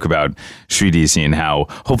made a joke about StreetEasy and how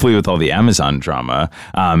hopefully with all the Amazon drama,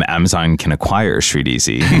 Amazon can acquire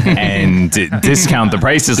StreetEasy and discount the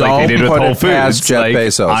prices like they did with Whole Foods. Jeff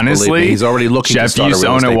Bezos, honestly, he's already looking. Jeff to start used to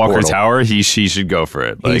own a at Walker portal. Tower. He should go for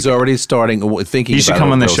it. He's already thinking. He should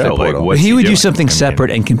come on the show. Like, he would do something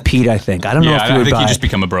separate and compete. I think. I don't know if he would I think he'd just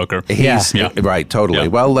become a broker. Right. Totally. Yeah.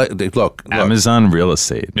 Well, look. Amazon real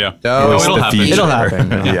estate. Yeah. No, it'll happen. It'll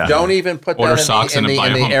happen. Yeah. Don't even put Order that socks in the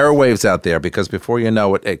airwaves out there, because before you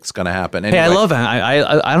know it, it's going to happen. Anyway. Hey, I love it.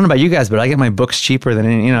 I don't know about you guys, but I get my books cheaper than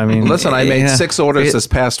I mean. Listen, I made 6 orders this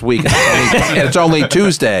past week. And it's only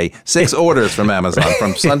Tuesday. 6 orders from Amazon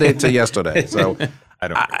from Sunday to yesterday. So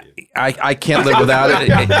I can't live without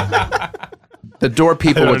it. The door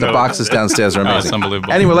people with the boxes downstairs are amazing. It's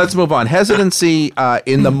unbelievable. Anyway, let's move on. Hesitancy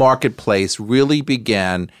in the marketplace really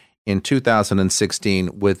began in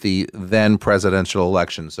 2016 with the then presidential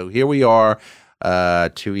election. So here we are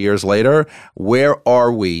 2 years later. Where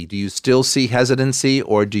are we? Do you still see hesitancy,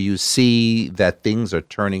 or do you see that things are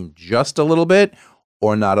turning just a little bit,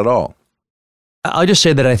 or not at all? I'll just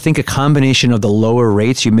say that I think a combination of the lower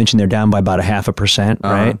rates, you mentioned they're down by about 0.5%,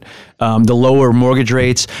 right? The lower mortgage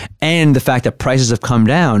rates and the fact that prices have come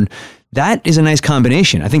down, that is a nice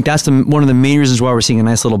combination. I think that's one of the main reasons why we're seeing a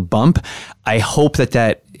nice little bump. I hope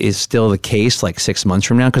that is still the case like 6 months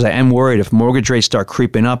from now, because I am worried if mortgage rates start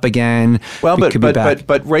creeping up again. Well,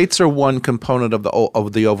 but rates are one component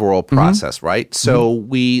of the overall process, right? So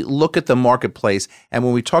we look at the marketplace, and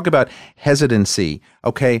when we talk about hesitancy,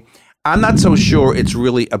 okay, I'm not so sure it's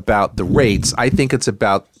really about the rates. I think it's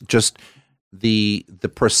about just the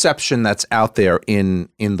perception that's out there in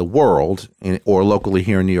the world or locally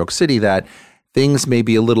here in New York City that things may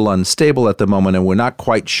be a little unstable at the moment, and we're not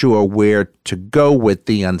quite sure where to go with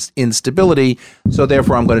the instability. So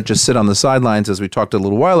therefore, I'm going to just sit on the sidelines, as we talked a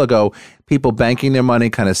little while ago, people banking their money,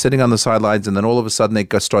 kind of sitting on the sidelines, and then all of a sudden they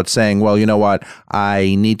start saying, well, you know what,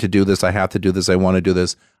 I need to do this, I have to do this, I want to do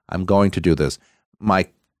this, I'm going to do this. My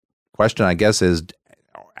question, I guess, is,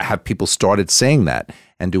 have people started saying that?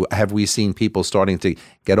 And have we seen people starting to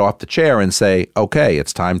get off the chair and say, okay,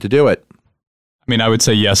 it's time to do it? I mean, I would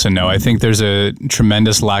say yes and no. I think there's a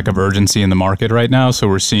tremendous lack of urgency in the market right now. So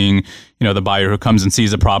we're seeing, the buyer who comes and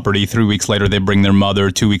sees a property, 3 weeks later they bring their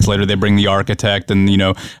mother, 2 weeks later they bring the architect, and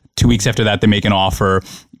 2 weeks after that they make an offer.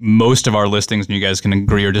 Most of our listings, and you guys can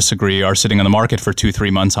agree or disagree, are sitting on the market for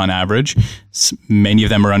 2-3 months on average. Many of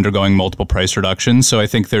them are undergoing multiple price reductions. So I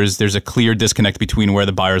think there's a clear disconnect between where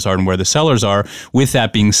the buyers are and where the sellers are. With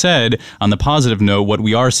that being said, on the positive note, what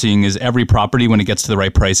we are seeing is every property, when it gets to the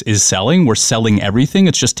right price, is selling. We're selling everything.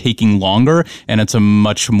 It's just taking longer, and it's a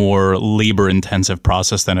much more labor-intensive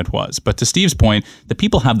process than it was. But to Steve's point, the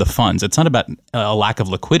people have the funds. It's not about a lack of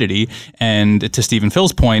liquidity. And to Steve and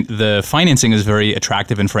Phil's point, the financing is very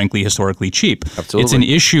attractive and frankly historically cheap. Absolutely. It's an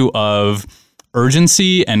issue of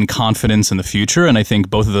urgency and confidence in the future, and I think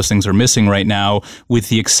both of those things are missing right now, with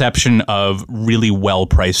the exception of really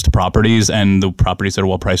well-priced properties, and the properties that are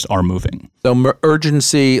well-priced are moving. So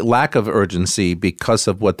urgency, lack of urgency because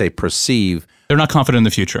of what they perceive. They're not confident in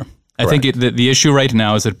the future. I think the issue right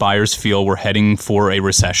now is that buyers feel we're heading for a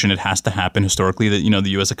recession. It has to happen historically that, the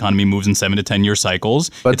U.S. economy moves in 7 to 10 year cycles.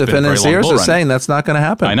 But the financiers are saying that's not going to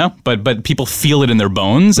happen. I know, but people feel it in their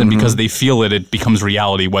bones, and because they feel it, it becomes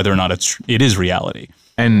reality, whether or not it is reality.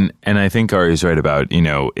 And I think Ari's right about,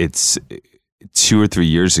 it's 2 or 3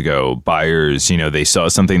 years ago, buyers, they saw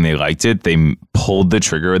something, they liked it, they pulled the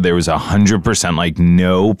trigger. There was 100%, like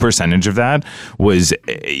no percentage of that was,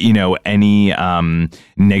 any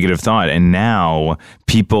negative thought. And now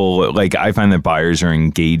people, like, I find that buyers are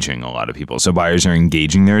engaging a lot of people. So buyers are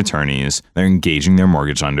engaging their attorneys, they're engaging their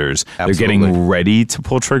mortgage lenders, Absolutely. They're getting ready to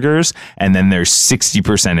pull triggers, and then they're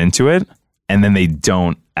 60% into it, and then they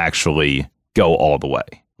don't actually go all the way.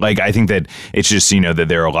 Like, I think that it's just, that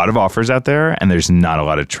there are a lot of offers out there and there's not a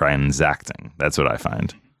lot of transacting. That's what I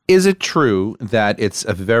find. Is it true that it's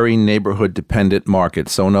a very neighborhood-dependent market?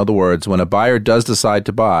 So in other words, when a buyer does decide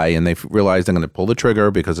to buy and they realize they're going to pull the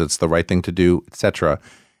trigger because it's the right thing to do, etc.,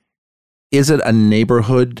 is it a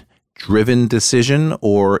neighborhood-driven decision,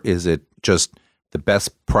 or is it just the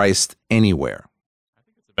best priced anywhere?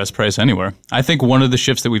 Best price anywhere. I think one of the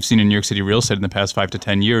shifts that we've seen in New York City real estate in the past 5 to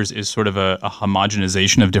 10 years is sort of a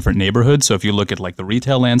homogenization of different neighborhoods. So if you look at like the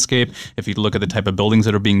retail landscape, if you look at the type of buildings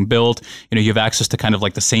that are being built, you have access to kind of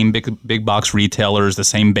like the same big box retailers, the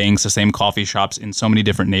same banks, the same coffee shops in so many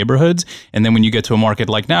different neighborhoods. And then when you get to a market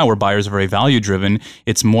like now where buyers are very value driven,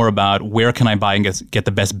 it's more about where can I buy and get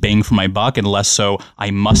the best bang for my buck, and less so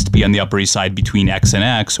I must be on the Upper East Side between X and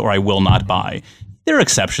X or I will not buy. There are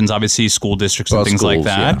exceptions, obviously, school districts and things schools, like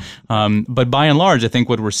that. Yeah. But by and large, I think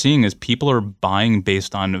what we're seeing is people are buying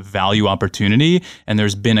based on value opportunity, and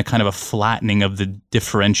there's been a kind of a flattening of the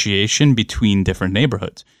differentiation between different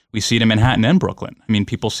neighborhoods. We see it in Manhattan and Brooklyn. I mean,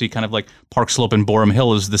 people see kind of like Park Slope and Boerum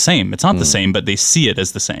Hill as the same. It's not the same, but they see it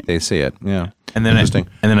as the same. They see it, yeah. And then I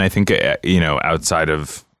think, outside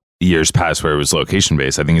of years past where it was location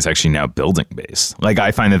based, I think it's actually now building based. Like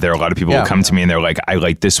I find that there are a lot of people who come to me and they're like, I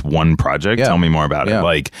like this one project. Tell me more about it.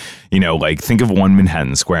 Like, think of One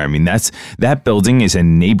Manhattan Square. I mean, that building is a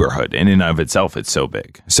neighborhood in and of itself. It's so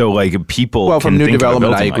big. So like people. Well, from can new think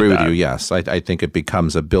development, of a I building agree like with that. you. Yes, I think it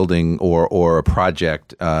becomes a building or a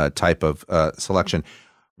project type of selection.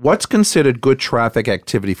 What's considered good traffic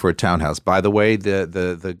activity for a townhouse? By the way,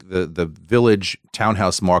 the Village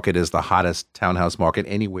townhouse market is the hottest townhouse market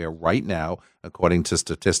anywhere right now, according to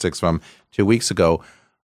statistics from 2 weeks ago.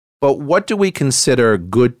 But what do we consider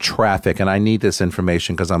good traffic? And I need this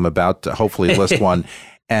information because I'm about to hopefully list one.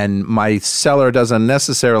 And my seller doesn't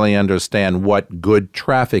necessarily understand what good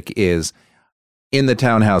traffic is in the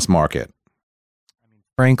townhouse market.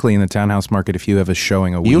 Frankly, in the townhouse market, if you have a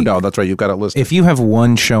showing a week. That's right. You've got it listed. If you have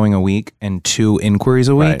one showing a week and 2 inquiries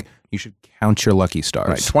a week, you should count your lucky stars.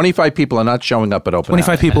 Right. 25 people are not showing up at open 25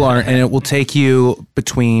 house. people aren't, and it will take you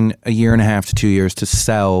between a year and a half to 2 years to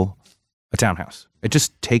sell a townhouse. It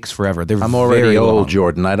just takes forever. I'm already old,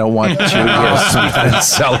 Jordan. I don't want 2 years to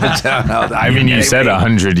sell a townhouse. I mean, you said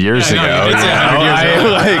 100 years ago.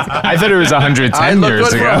 I thought it was 110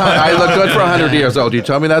 years ago. I look good for 100 years old. You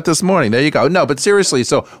told me that this morning. There you go. No, but seriously,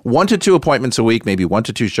 so 1 to 2 appointments a week, maybe 1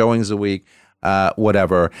 to 2 showings a week,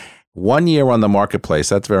 whatever. 1 year on the marketplace.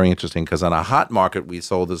 That's very interesting because on a hot market, we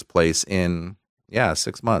sold this place in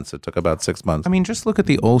 6 months. It took about 6 months. I mean, just look at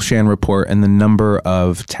the Olshan report and the number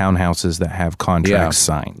of townhouses that have contracts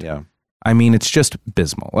signed. Yeah. I mean, it's just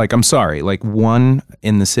abysmal. Like, I'm sorry. Like 1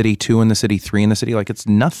 in the city, 2 in the city, 3 in the city. Like, it's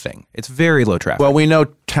nothing. It's very low traffic. Well, we know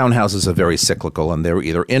townhouses are very cyclical, and they're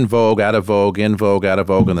either in vogue, out of vogue, in vogue, out of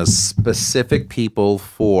vogue, and there's specific people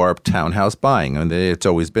for townhouse buying, and it's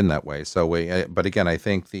always been that way. So, but again, I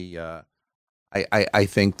think I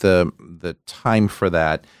think the time for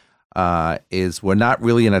that is we're not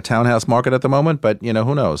really in a townhouse market at the moment, but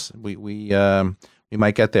who knows? We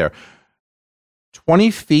might get there.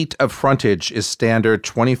 20 feet of frontage is standard.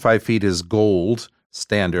 25 feet is gold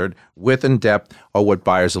standard. Width and depth are what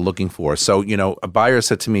buyers are looking for. So, a buyer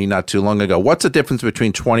said to me not too long ago, what's the difference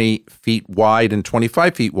between 20 feet wide and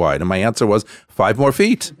 25 feet wide? And my answer was 5 more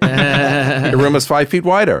feet. The room is 5 feet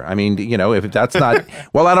wider. I mean, if that's not,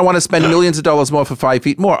 well, I don't want to spend millions of dollars more for 5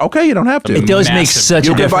 feet more. Okay, you don't have to. It does make such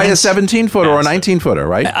a difference. You can buy a 17-footer or a 19-footer,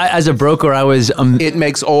 right? As a broker, I was... it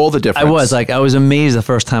makes all the difference. I was amazed the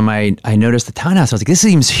first time I noticed the townhouse. I was like, this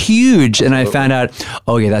seems huge. And I found out,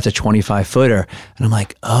 that's a 25-footer. And I'm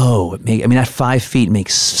like, that 5 feet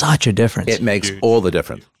makes such a difference. It makes all the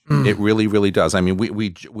difference. It really, really does. I mean,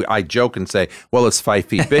 I joke and say, well, it's 5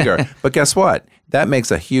 feet bigger. But guess what? That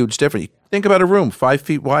makes a huge difference. Think about a room 5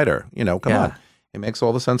 feet wider. Come on. It makes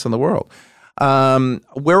all the sense in the world.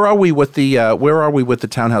 Where are we with the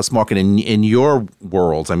townhouse market in your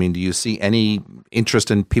worlds? I mean, do you see any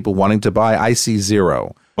interest in people wanting to buy? I see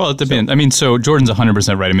zero. Well, it depends. So Jordan's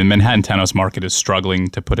 100% right. I mean, Manhattan townhouse market is struggling,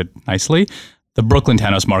 to put it nicely. The Brooklyn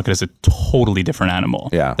townhouse market is a totally different animal.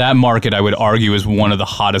 Yeah. That market, I would argue, is one of the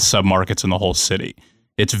hottest submarkets in the whole city.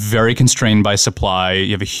 It's very constrained by supply.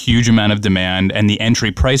 You have a huge amount of demand, and the entry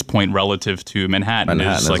price point relative to Manhattan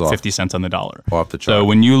is like 50 cents on the dollar. Off the chart. So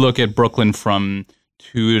when you look at Brooklyn from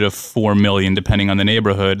 2 to 4 million, depending on the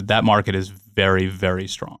neighborhood, that market is very, very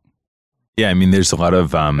strong. Yeah, I mean, there's a lot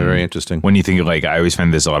of very interesting. When you think of I always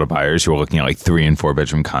find there's a lot of buyers who are looking at 3 and 4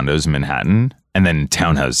 bedroom condos in Manhattan and then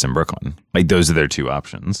townhouses in Brooklyn. Those are their 2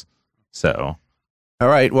 options. So, all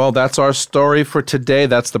right. Well, that's our story for today.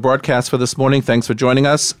 That's the broadcast for this morning. Thanks for joining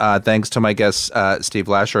us. Thanks to my guest Steve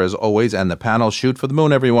Lasher as always, and the panel. Shoot for the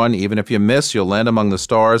moon, everyone. Even if you miss, you'll land among the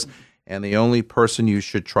stars. And the only person you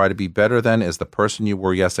should try to be better than is the person you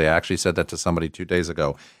were yesterday. I actually said that to somebody 2 days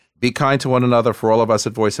ago. Be kind to one another for all of us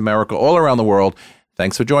at Voice America all around the world.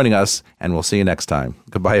 Thanks for joining us, and we'll see you next time.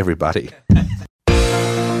 Goodbye, everybody.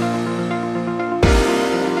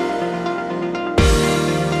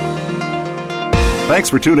 Thanks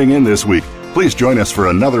for tuning in this week. Please join us for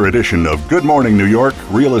another edition of Good Morning New York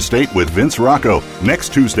Real Estate with Vince Rocco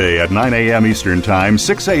next Tuesday at 9 a.m. Eastern Time,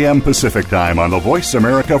 6 a.m. Pacific Time on the Voice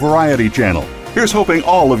America Variety Channel. Here's hoping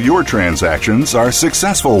all of your transactions are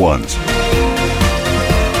successful ones.